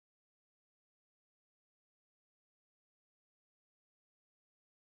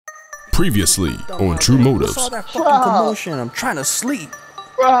Previously on True Motives. I saw that fucking commotion. I'm trying to sleep.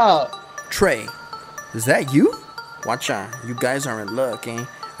 Bro. Trey, is that you? Watch out. You guys are in luck, eh?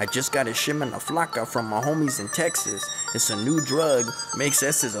 I just got a shipment of flaca from my homies in Texas. It's a new drug. Makes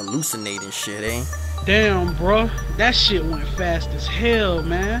us hallucinating shit, eh? Damn, bro. That shit went fast as hell,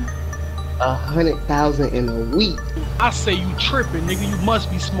 man. 100,000 in a week. I say you tripping, nigga. You must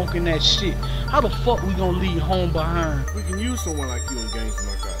be smoking that shit. How the fuck we gonna leave home behind? We can use someone like you in gangster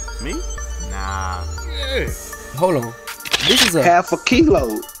narcotics. Me? Nah. Yeah. Hold on. This is a half a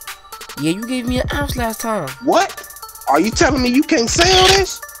kilo. Yeah, you gave me an ounce last time. What? Are you telling me you can't sell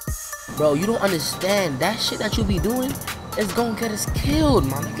this? Bro, you don't understand. That shit that you be doing is gonna get us killed,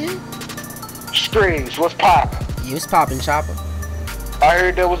 my nigga. Strings, what's poppin'? Yeah, it's poppin', chopper. I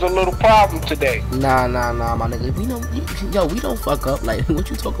heard there was a little problem today. Nah, my nigga. We don't fuck up. Like, what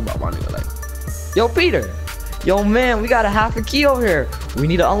you talk about, my nigga? Like, yo, Peter. Yo, man, we got a half a kilo here. We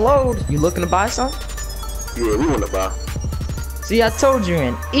need to unload. You looking to buy some? Yeah, we want to buy. See, I told you,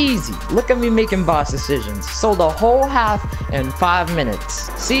 man. Easy. Look at me making boss decisions. Sold a whole half in 5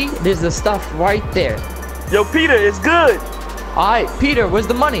 minutes. See, there's the stuff right there. Yo, Peter, it's good. All right, Peter, where's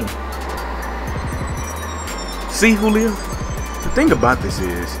the money? See, Julio? The thing about this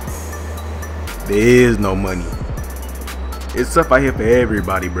is, there is no money. It's stuff out here for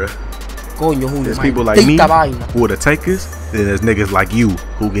everybody, bruh. Coño, Julio, there's people like me who are the takers, then there's niggas like you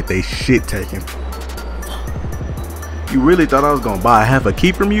who get their shit taken. You really thought I was gonna buy a half a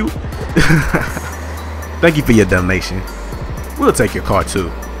key from you? Thank you for your donation. We'll take your car too.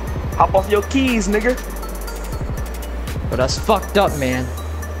 Hop off your keys, nigga. But that's fucked up, man.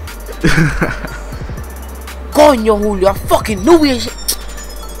 Coño, Julio, I fucking knew it.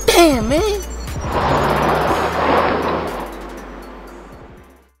 Damn, man.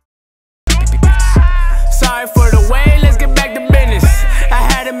 Sorry for the way, let's get back to business. I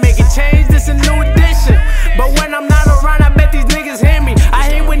had to make a change, this a new edition. But when I'm not around, I bet these niggas hear me. I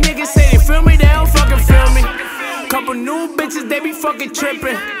hate when niggas say they feel me, they don't fucking feel me. Couple new bitches, they be fucking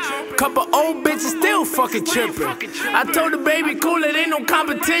tripping. Couple old bitches still fucking tripping. I told the baby cool, it ain't no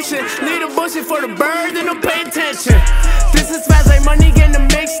competition. Leave the bullshit for the birds and don't pay attention. This is fast like money getting a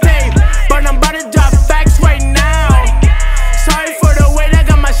mixtape. But I'm about to drop facts right now. Sorry for the way that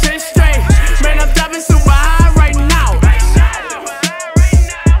got my shit straight. Man, I'm dropping super high right now.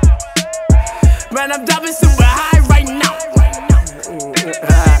 Man, I'm dropping super high right now.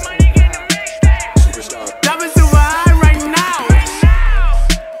 Dropping super high right now.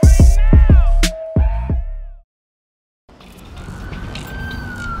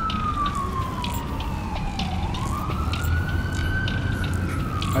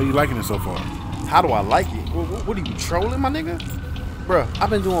 How you liking it so far? How do I like it? What are you, trolling, my nigga? Bruh, I've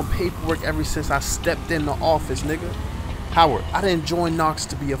been doing paperwork ever since I stepped in the office, nigga. Howard, I didn't join Knox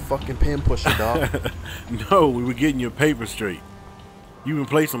to be a fucking pen pusher, dog. No, we were getting your papers straight. You've been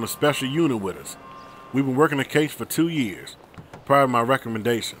placed on a special unit with us. We've been working the case for 2 years, prior to my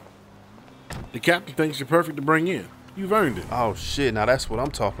recommendation. The captain thinks you're perfect to bring in. You've earned it. Oh shit, now that's what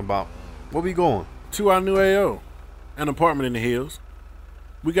I'm talking about. Where we going? To our new AO. An apartment in the hills.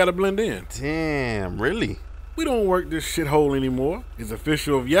 We gotta blend in. Damn, really? We don't work this shithole anymore. It's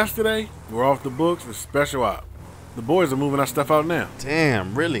official of yesterday. We're off the books for special op. The boys are moving our stuff out now.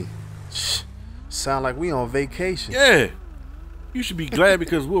 Damn, really? Shh. Sound like we on vacation. Yeah. You should be glad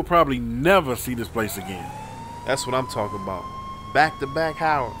because we'll probably never see this place again. That's what I'm talking about. Back to back,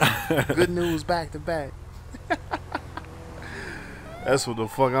 Howard. Good news, back to back. That's what the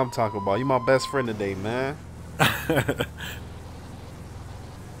fuck I'm talking about. You my best friend today, man.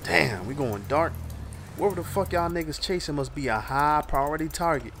 Damn, we going dark. Wherever the fuck y'all niggas chasing must be a high priority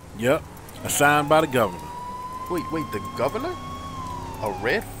target. Yep. Assigned by the governor. Wait, the governor? A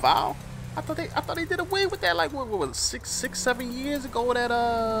red file? I thought they did away with that like what was it, 6-7 years ago with that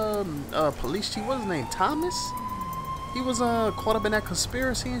police chief, what's his name? Thomas? He was caught up in that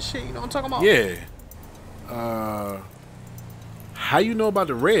conspiracy and shit, you know what I'm talking about? Yeah. How you know about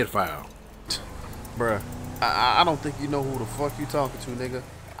the red file? Bruh, I don't think you know who the fuck you talking to, nigga.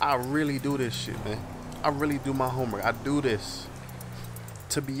 I really do this shit, man. I really do my homework. I do this.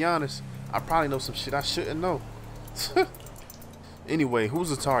 To be honest, I probably know some shit I shouldn't know. Anyway, who's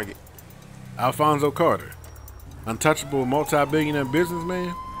the target? Alfonso Carter, untouchable multi-billionaire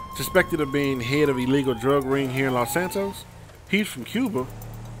businessman, suspected of being head of illegal drug ring here in Los Santos. He's from Cuba,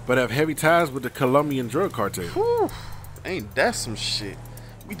 but have heavy ties with the Colombian drug cartel. Whew, ain't that some shit?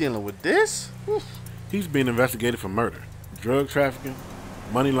 We dealing with this? Whew. He's being investigated for murder, drug trafficking,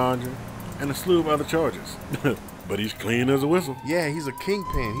 money laundering, and a slew of other charges. But he's clean as a whistle. Yeah, he's a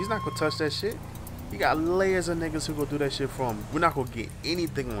kingpin. He's not gonna touch that shit. He got layers of niggas who go do that shit for him. We're not gonna get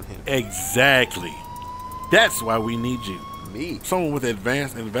anything on him. Exactly. That's why we need you. Me? Someone with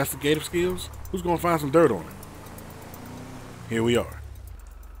advanced investigative skills who's gonna find some dirt on him. Here we are.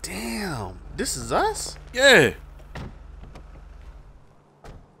 Damn, this is us? Yeah.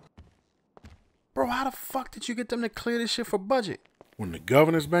 Bro, how the fuck did you get them to clear this shit for budget? When the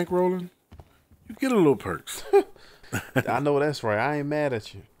governor's bankrolling, you get a little perks. I know that's right. I ain't mad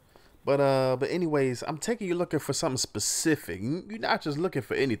at you. But anyways, I'm taking you looking for something specific. You're not just looking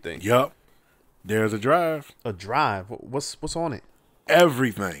for anything. Yup. There's a drive. A drive? What's on it?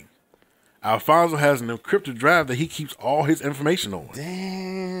 Everything. Alfonso has an encrypted drive that he keeps all his information on.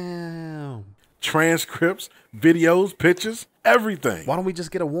 Damn. Transcripts, videos, pictures, everything. Why don't we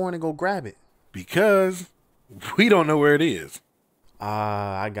just get a warrant and go grab it? Because we don't know where it is.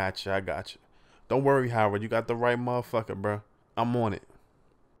 I got you. Don't worry, Howard. You got the right motherfucker, bro. I'm on it.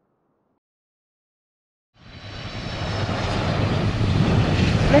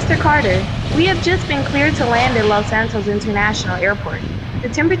 Mr. Carter, we have just been cleared to land at Los Santos International Airport. The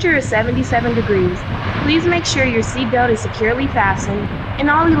temperature is 77 degrees. Please make sure your seatbelt is securely fastened and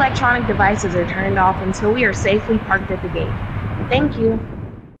all electronic devices are turned off until we are safely parked at the gate. Thank you.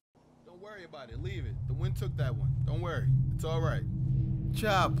 Don't worry about it. Leave it. The wind took that one. Don't worry. It's all right.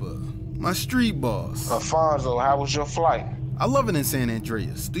 Chopper, my street boss. Alfonso, how was your flight? I love it in San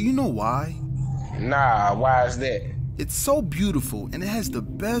Andreas. Do you know why? Nah, why is that? It's so beautiful and it has the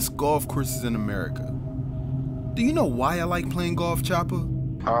best golf courses in America. Do you know why I like playing golf, Chopper?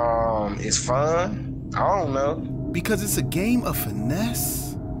 It's fun? I don't know. Because it's a game of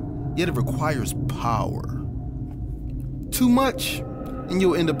finesse, yet it requires power. Too much, and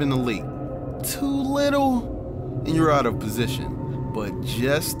you'll end up in the lead. Too little, and you're out of position. But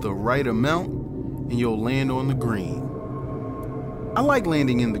just the right amount, and you'll land on the green. I like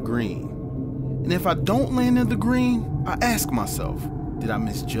landing in the green. And if I don't land in the green, I ask myself, did I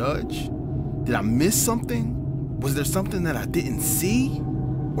misjudge? Did I miss something? Was there something that I didn't see?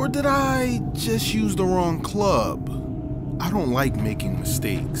 Or did I just use the wrong club? I don't like making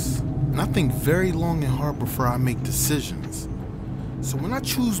mistakes. And I think very long and hard before I make decisions. So when I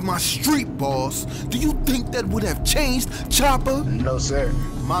choose my street boss, do you think that would have changed, Chopper? No, sir.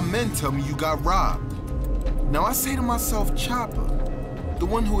 My men tell me you got robbed. Now I say to myself, Chopper, the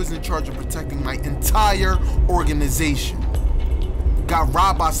one who is in charge of protecting my entire organization, got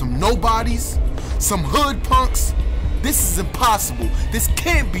robbed by some nobodies, some hood punks. This is impossible. This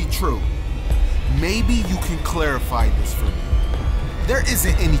can't be true. Maybe you can clarify this for me. There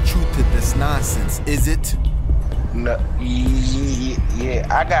isn't any truth to this nonsense, is it? No, yeah,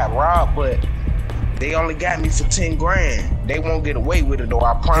 I got robbed, but they only got me for 10 grand. They won't get away with it though,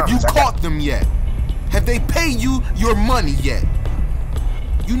 I promise. Have you caught them yet? Have they paid you your money yet?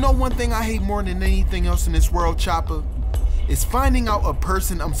 You know one thing I hate more than anything else in this world, Chopper? Is finding out a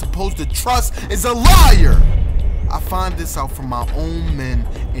person I'm supposed to trust is a liar! I find this out from my own men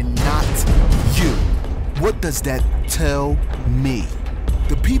and not you. What does that tell me?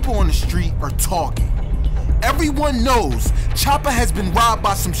 The people on the street are talking. Everyone knows Chopper has been robbed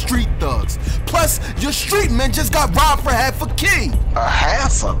by some street thugs. Plus, your street men just got robbed for half a key. A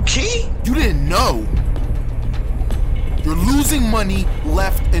half a key? You didn't know. You're losing money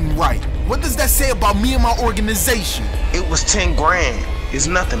left and right. What does that say about me and my organization? It was 10 grand. It's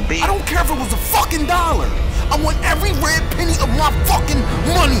nothing big. I don't care if it was a fucking dollar. I want every red penny of my fucking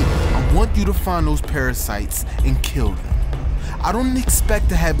money. I want you to find those parasites and kill them. I don't expect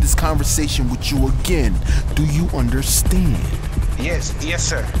to have this conversation with you again. Do you understand? Yes,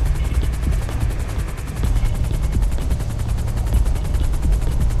 sir.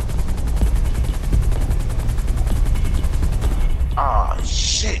 Ah,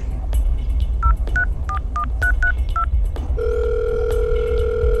 shit.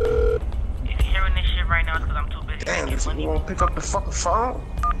 If you're hearing this shit right now, it's because I'm too busy. Damn, if you won't pick up the fucking phone?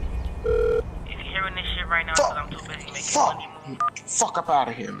 If you're hearing this shit right now, it's because I'm too busy making money. Fuck up out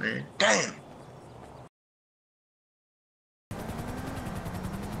of here, man. Damn.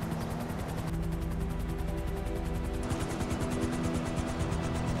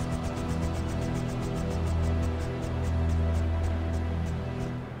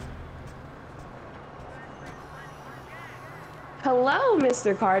 Hello,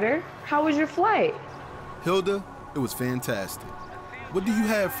 Mr. Carter. How was your flight? Hilda, it was fantastic. What do you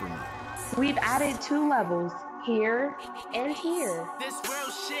have for me? We've added 2 levels, here and here. This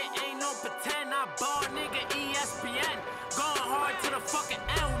real shit ain't no pretend. I ball nigga ESPN. Going hard to the fucking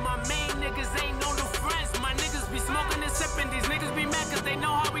end. My main niggas ain't no new friends. My niggas be smoking and sipping. These niggas be mad cause they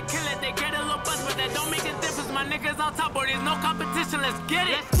know how we kill it. They get a little buzz, but that don't make a difference. My niggas on top, boy, there's no competition. Let's get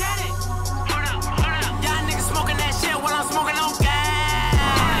it. Let's get it. Hold up, hold up.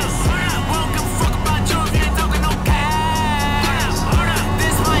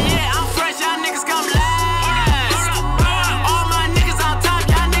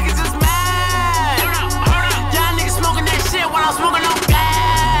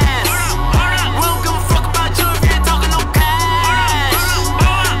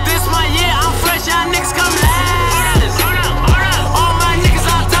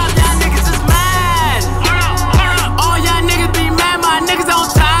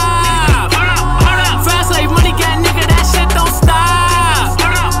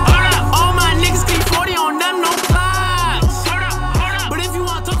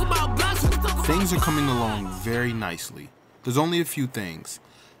 Things are coming along very nicely. There's only a few things.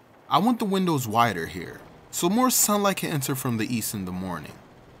 I want the windows wider here, so more sunlight can enter from the east in the morning.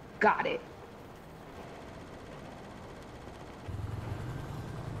 Got it.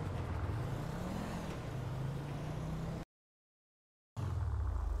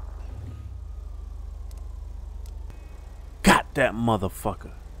 Got that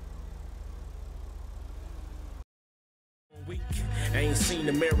motherfucker.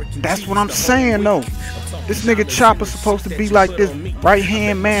 That's what I'm saying, though. This nigga Chopper's supposed to be like this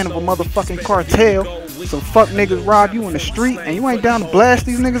right-hand man of a motherfucking cartel. So fuck niggas rob you in the street and you ain't down to blast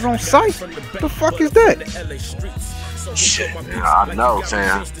these niggas on sight? The fuck is that? Shit, man, I know,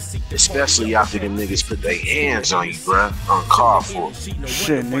 fam. Especially after them niggas put their hands on you, bruh. Uncalled for.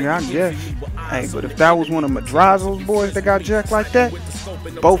 Shit, nigga, I guess. Hey, but if that was one of Madrazo's boys that got jacked like that,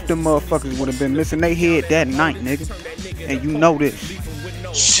 both them motherfuckers would have been missing their head that night, nigga. And you know this.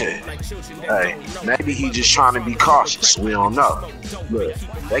 Shit. Hey, maybe he just trying to be cautious. We don't know. Look,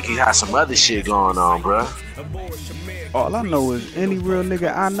 they could have some other shit going on, bruh. All I know is any real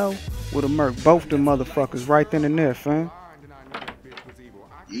nigga I know would have murked both them motherfuckers right then and there, fam.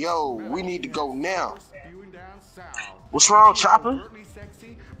 Yo, we need to go now. What's wrong, Chopper?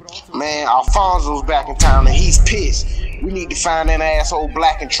 Man, Alfonso's back in town and he's pissed. We need to find that asshole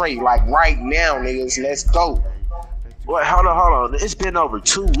Black and Trey, like right now, niggas. Let's go. Wait, hold on. It's been over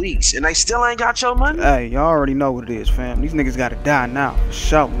 2 weeks and they still ain't got your money? Hey, y'all already know what it is, fam. These niggas gotta die now, for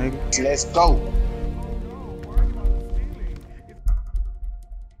sure, nigga. Let's go.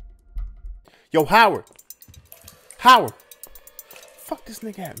 Yo, Howard. Howard. Fuck this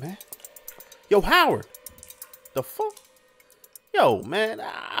nigga at, man. Yo, Howard. The fuck? Yo, man,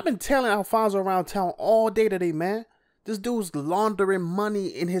 I've been telling Alfonso around town all day today, man. This dude's laundering money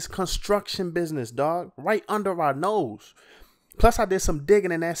in his construction business, dog. Right under our nose. Plus, I did some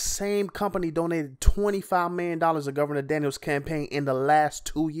digging and that same company donated $25 million to Governor Daniels' campaign in the last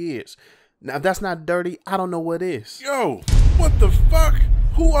 2 years. Now, if that's not dirty, I don't know what is. Yo, what the fuck?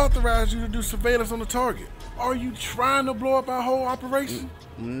 Who authorized you to do surveillance on the target? Are you trying to blow up our whole operation?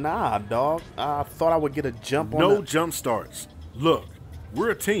 Nah, dog. I thought I would get a jump on No jump starts. Look,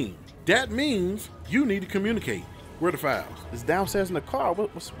 we're a team. That means you need to communicate. Where are the files? It's downstairs in the car.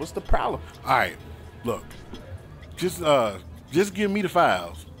 What's the problem? All right, look. Just give me the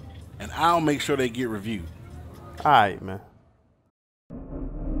files, and I'll make sure they get reviewed. All right, man.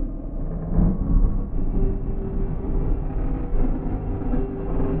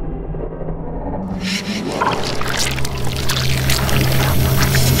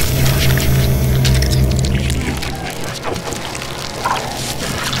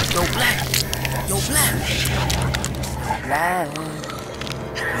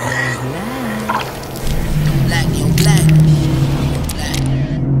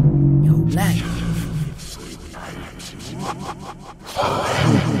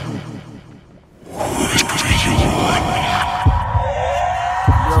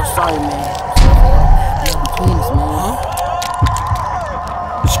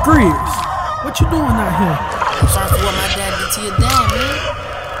 What you doing out here? I'm sorry for what my dad did to your dad, man.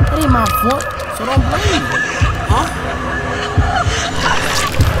 That ain't my fault, so don't blame me. Huh?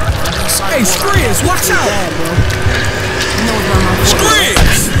 Hey, Skriz, watch out! Dad, bro. You know it's not my fault.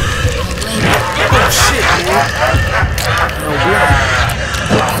 Skriz! Oh, shit, man. Yo, Black.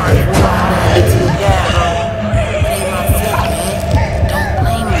 I'm sorry for what my dad did to your dad, bro. That ain't my fault, man. Don't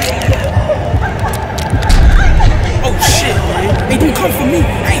blame me. Oh, shit, man. Hey, don't come for me.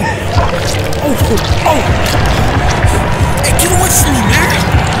 Hey! Oh! Hey, get away from me, man!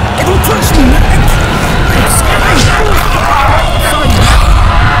 Hey, don't touch me, man!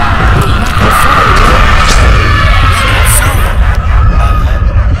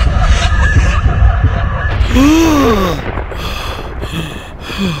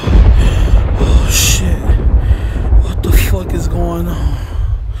 Oh, shit. What the fuck is going on?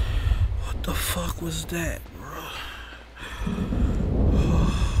 What the fuck was that, bro?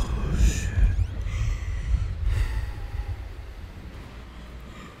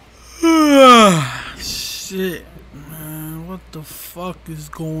 Shit, man, what the fuck is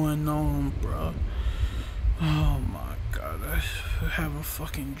going on, bro? Oh my god, I'm having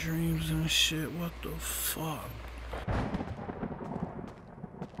fucking dreams and shit. What the fuck?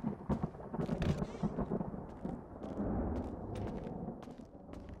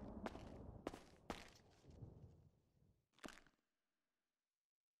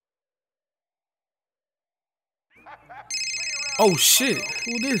 Oh shit,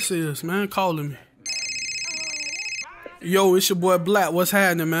 who this is, man, calling me? Yo, it's your boy Black, what's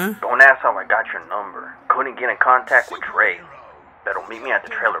happening, man? Don't ask how I got your number. Couldn't get in contact with Trey. Pero Meet me at the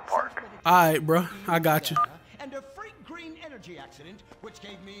trailer park. Alright, bro. I got you. And a freak green energy accident, which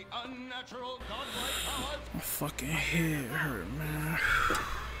gave me unnatural godlike powers. My fucking head hurt, man.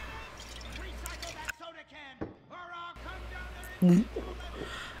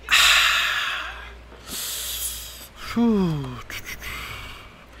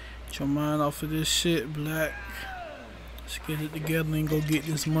 Get your mind off of this shit, Black. Let's get it together and go get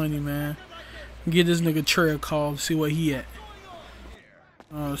this money, man. Get this nigga Trey a call, see where he at.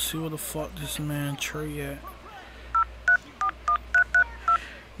 See where the fuck this man Trey at.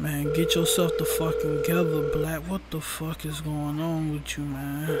 Man, get yourself the fucking together, Black. What the fuck is going on with you,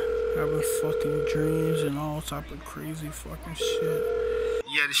 man? Having fucking dreams and all type of crazy fucking shit.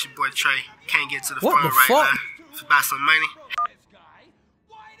 Yeah, this your boy Trey. Can't get to the What phone the right fuck? now. It's about some money.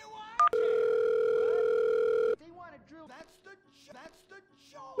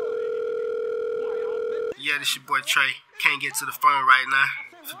 Yeah, this your boy Trey. Can't get to the phone right now.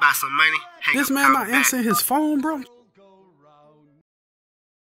 It's about some money. Hang This up, man call not back. answering his phone, bro.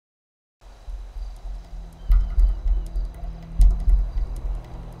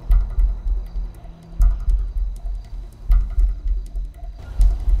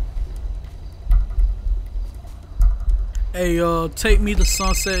 Hey, take me to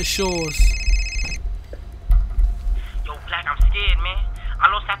Sunset Shores. Yo, Black, I'm scared, man. I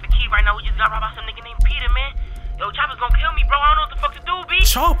lost half the key right now. We just got robbed by some nigga named Peter, man. Yo, Chopper's gonna kill me, bro. I don't know what the fuck to do, B.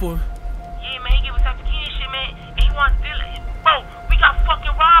 Chopper? Yeah, man, he gave us half the key and shit, man. And he wants to deal it. Bro, we got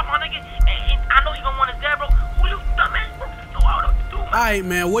fucking robbed, my nigga. And I know he gonna want us there, bro. Who you dumbass, bro? Yo, I don't know what to do, man. Alright,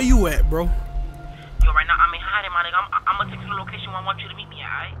 man, where you at, bro? Yo, right now, I'm in hiding, my nigga. I'm gonna take you to the location where I want you to meet me,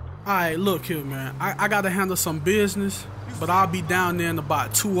 alright? Alright, look here, man. I gotta handle some business, but I'll be down there in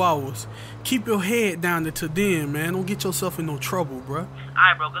about 2 hours. Keep your head down until then, man. Don't get yourself in no trouble, bro.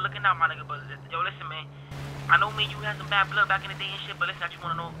 Alright, bro. Good looking out, my nigga. But yo, listen, man. I know me and you had some bad blood back in the day and shit, but listen, I just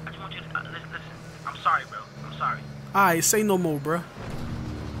want you to listen. I'm sorry, bro. I'm sorry. Alright, say no more, bro.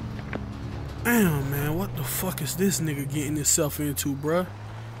 Damn, man. What the fuck is this nigga getting himself into, bro?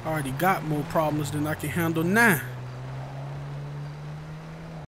 I already got more problems than I can handle now.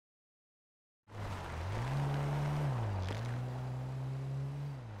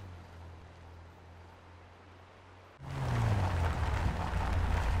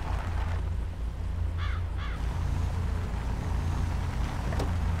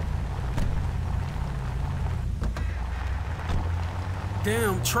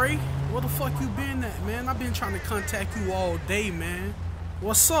 Damn, Trey, where the fuck you been at, man? I've been trying to contact you all day, man.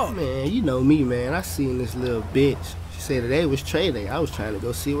 What's up? Man, you know me, man. I seen this little bitch. She said today was Trey Day. I was trying to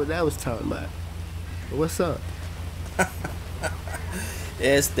go see what that was talking about. But what's up?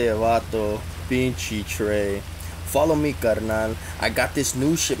 Este vato, pinche Trey. Follow me, carnal. I got this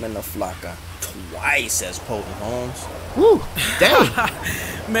new shipment of flaca. Twice as potent, Holmes. Woo,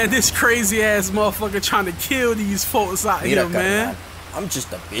 damn. Man, this crazy ass motherfucker trying to kill these folks out here, man. I'm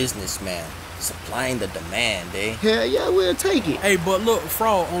just a businessman, supplying the demand, eh? Hell yeah, we'll take it. Hey, but look,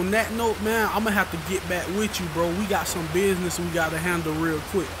 Fraud, on that note, man, I'm gonna have to get back with you, bro. We got some business we gotta handle real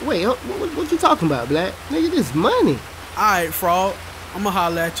quick. Wait, what you talking about, Black? Nigga, this money. Alright, Fraud, I'm gonna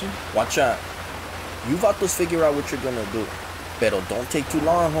holler at you. Watch out. You vatos figure out what you're gonna do. Pero don't take too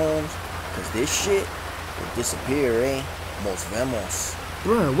long, Holmes, cause this shit will disappear, eh? Nos vemos.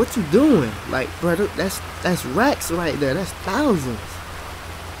 Bruh, what you doing? Like, brother, that's racks right there. That's thousands.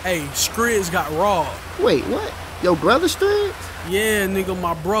 Hey, Skrids got robbed. Wait, what? Your brother Skrids? Yeah, nigga,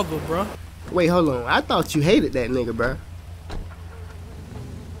 my brother, bro. Wait, hold on. I thought you hated that nigga, bro.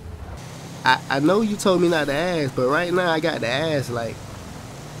 I know you told me not to ask, but right now I got to ask, like,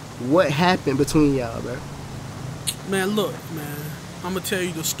 what happened between y'all, bro? Man, look, man. I'm gonna tell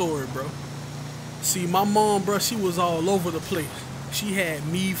you the story, bro. See, my mom, bro, she was all over the place. She had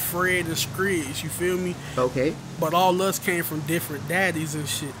me, Fred, and Skrids, you feel me? Okay. But all us came from different daddies and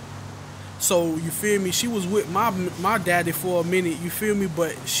shit. So, you feel me? She was with my daddy for a minute, you feel me?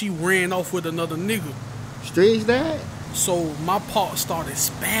 But she ran off with another nigga. Skrids' dad? So, my pop started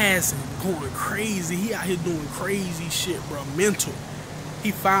spazzing, going crazy. He out here doing crazy shit, bro. Mental.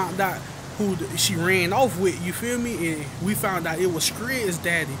 He found out who she ran off with, you feel me? And we found out it was Skrids'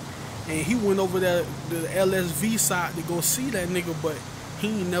 daddy. And he went over there to the LSV side to go see that nigga, but he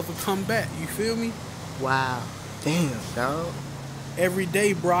ain't never come back, you feel me? Wow. Damn, dog. Every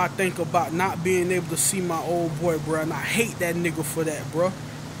day, bro, I think about not being able to see my old boy, bro, and I hate that nigga for that, bro.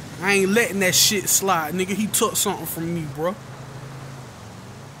 I ain't letting that shit slide, nigga. He took something from me, bro.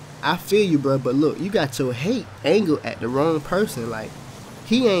 I feel you, bro, but look, you got your hate angled at the wrong person. Like,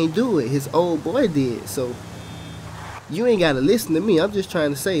 he ain't do it. His old boy did, so you ain't got to listen to me. I'm just trying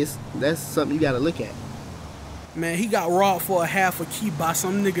to say that's something you got to look at. Man, he got robbed for a half a key by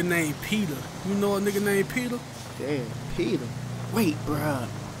some nigga named Peter. You know a nigga named Peter? Damn, Peter. Wait, bruh.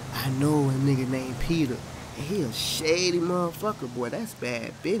 I know a nigga named Peter. He a shady motherfucker, boy. That's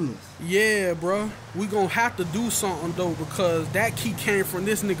bad business. Yeah, bruh. We gonna have to do something, though, because that key came from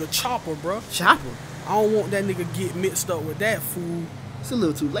this nigga Chopper, bruh. Chopper? I don't want that nigga get mixed up with that fool. It's a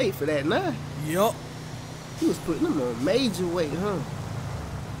little too late for that now. Yup. He was putting them on major weight, huh?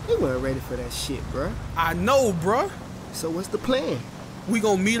 He wasn't ready for that shit, bruh. I know, bruh. So what's the plan? We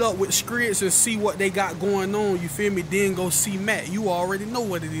gonna meet up with Scrits and see what they got going on, you feel me? Then go see Matt. You already know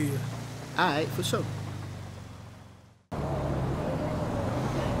what it is. Alright, for sure.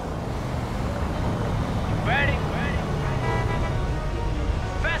 Ready?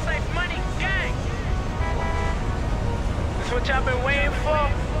 Fast Life Money Gang. That's what y'all been waiting for.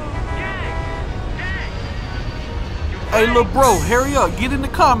 Hey, little bro, hurry up. Get in the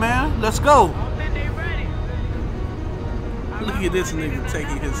car, man. Let's go. Look at this nigga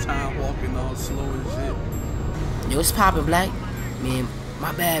taking his time walking all slow and shit. Yo, it's poppin', Black. Man,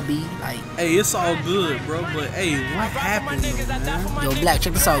 my bad, B. Like, hey, it's all good, bro. But hey, what happened, man? Yo, Black,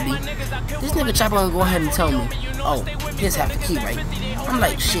 check this out, B. This nigga Chopper gonna go ahead and tell me, oh, here's half the key, right? I'm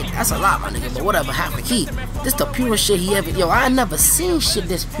like, shit, that's a lot, my nigga. But whatever, half the key. This the purest shit he ever. Yo, I never seen shit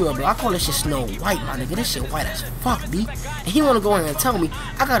this pure, bro. I call this shit Snow White, my nigga. This shit white as fuck, B. And he wanna go in and tell me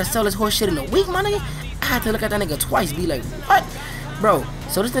I gotta sell this horse shit in a week, my nigga. I had to look at that nigga twice, be like, what? Bro,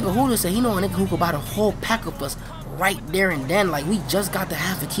 so this nigga Julio said he know a nigga who could buy the whole pack of us right there and then. Like, we just got the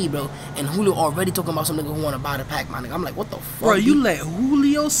half a key, bro. And Julio already talking about some nigga who wanna buy the pack, my nigga. I'm like, what the fuck? Bro, you let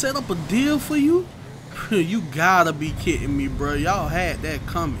Julio set up a deal for you? You gotta be kidding me, bro. Y'all had that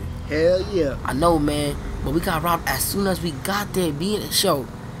coming. Hell yeah. I know, man. But we got robbed as soon as we got there, B. In the show.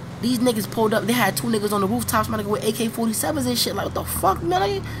 These niggas pulled up. They had two niggas on the rooftops, my nigga, with AK-47s and shit. Like, what the fuck,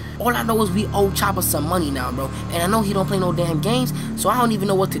 man? All I know is we owe Chopper some money now, bro. And I know he don't play no damn games, so I don't even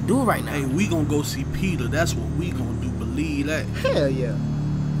know what to do right now. Hey, we gonna go see Peter. That's what we gonna do. Believe that. Hell yeah.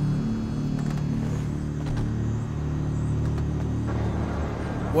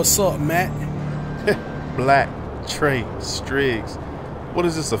 What's up, Matt? Black, Trey, Striggs. What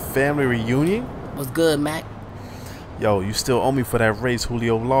is this, a family reunion? What's good, Mac? Yo, you still owe me for that race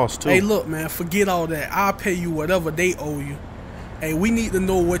Julio lost, too. Hey, look, man, forget all that. I'll pay you whatever they owe you. Hey, we need to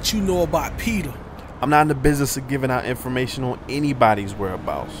know what you know about Peter. I'm not in the business of giving out information on anybody's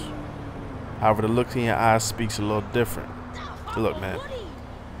whereabouts. However, the look in your eyes speaks a little different. Look, man,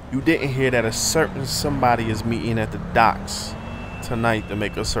 you didn't hear that a certain somebody is meeting at the docks tonight to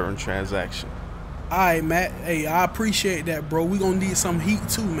make a certain transaction. All right, Matt. Hey, I appreciate that, bro. We gonna need some heat,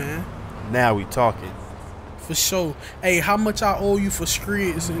 too, man. Now we talking. For sure. Hey, how much I owe you for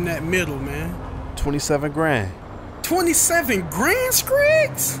Scrigs in that middle, man? 27 grand. 27 grand,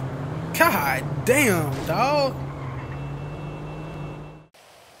 Scrigs? God damn, dog.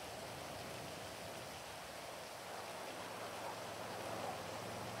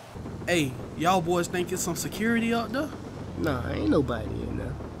 Hey, y'all boys think it's some security out there? Nah, ain't nobody in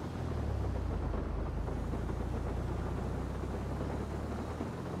there.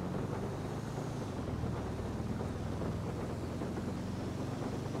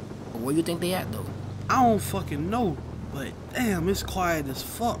 Where you think they at, though? I don't fucking know, but damn, it's quiet as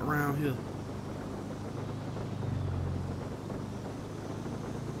fuck around here.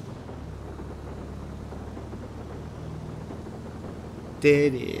 There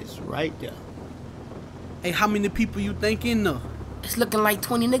it is, right there. Hey, how many people you think in there? It's looking like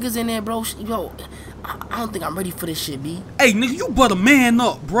 20 niggas in there, bro. Yo, I don't think I'm ready for this shit, B. Hey, nigga, you better man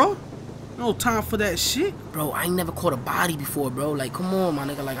up, bro. No time for that shit. Bro, I ain't never caught a body before, bro. Like, come on, my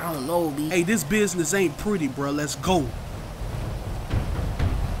nigga. Like, I don't know, B. Hey, this business ain't pretty, bro. Let's go.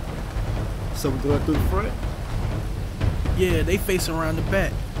 So we going through the front? Yeah, they facing around the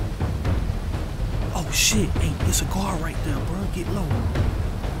back. Oh, shit. Hey, it's a guard right there, bro. Get low.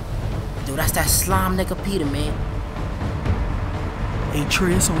 Dude, that's that slime nigga Peter, man. Hey,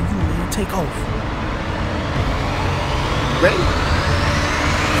 Trey, it's on you, man. Take off. Ready?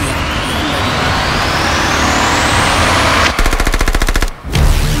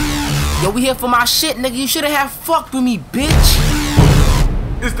 Yo, we here for my shit, nigga. You shouldn't have fucked with me, bitch.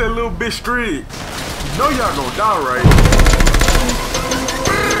 It's that little bitch Striggs. You know y'all gonna die, right?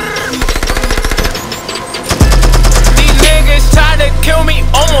 These niggas tried to kill me,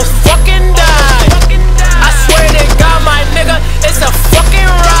 almost fucking died. I swear to God, my nigga, it's a fucking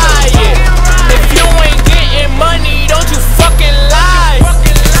riot. If you ain't getting money, don't you fucking lie.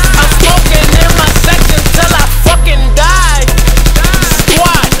 I'm smoking in my section till I fucking die.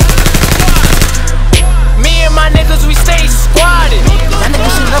 Squad. Me and my niggas, we stay squatted. That nigga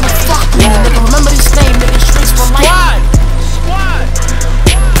should never fuck me, nigga. Remember this name, nigga. Straight from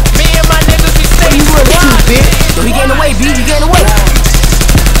Yo, he getting away, B. He getting away.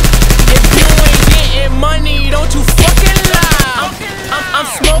 If you ain't getting money, don't you fucking lie. I'm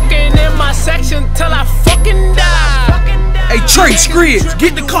smoking in my section till I fucking die. Hey Trey, Skrids,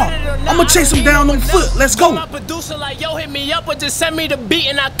 get the car. I'ma chase him down on foot. Let's go. My producer like, yo, hit me up or just send me the beat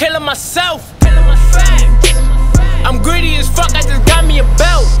and I'll kill him myself. I'm greedy as fuck, I just got me a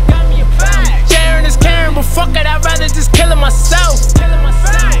belt. Sharing is caring, but fuck it, I'd rather just kill him myself.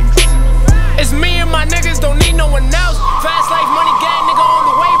 It's me and my niggas, don't need no one else. Fast life, money, gang, nigga on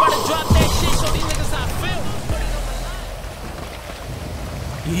the way, about to drop that shit, so these niggas how I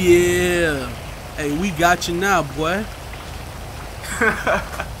feel. Yeah. Hey, we got you now, boy.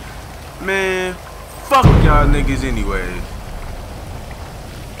 Man, fuck y'all niggas anyways.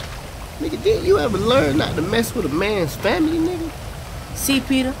 Nigga, didn't you ever learn not to mess with a man's family, nigga? See,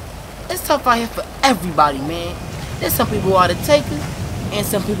 Peter, it's tough out here for everybody, man. There's some people who are the takers, and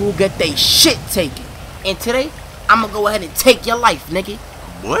some people who get they shit taken. And today, I'ma go ahead and take your life, nigga.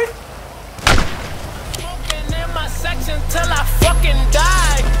 What? Smoking in my section till I fucking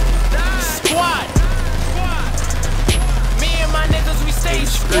die. Squad. Me and my niggas, we stay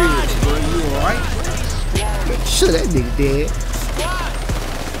squad. Bro, you alright? Man, sure that nigga dead.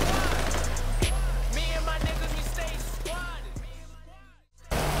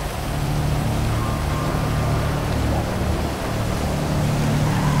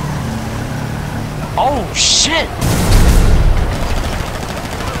 Oh shit!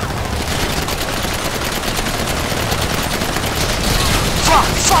 Fuck!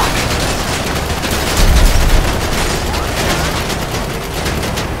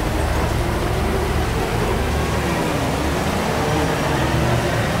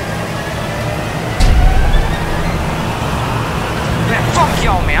 Man, fuck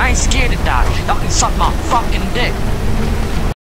y'all, man. I ain't scared to die. Y'all can suck my fucking dick.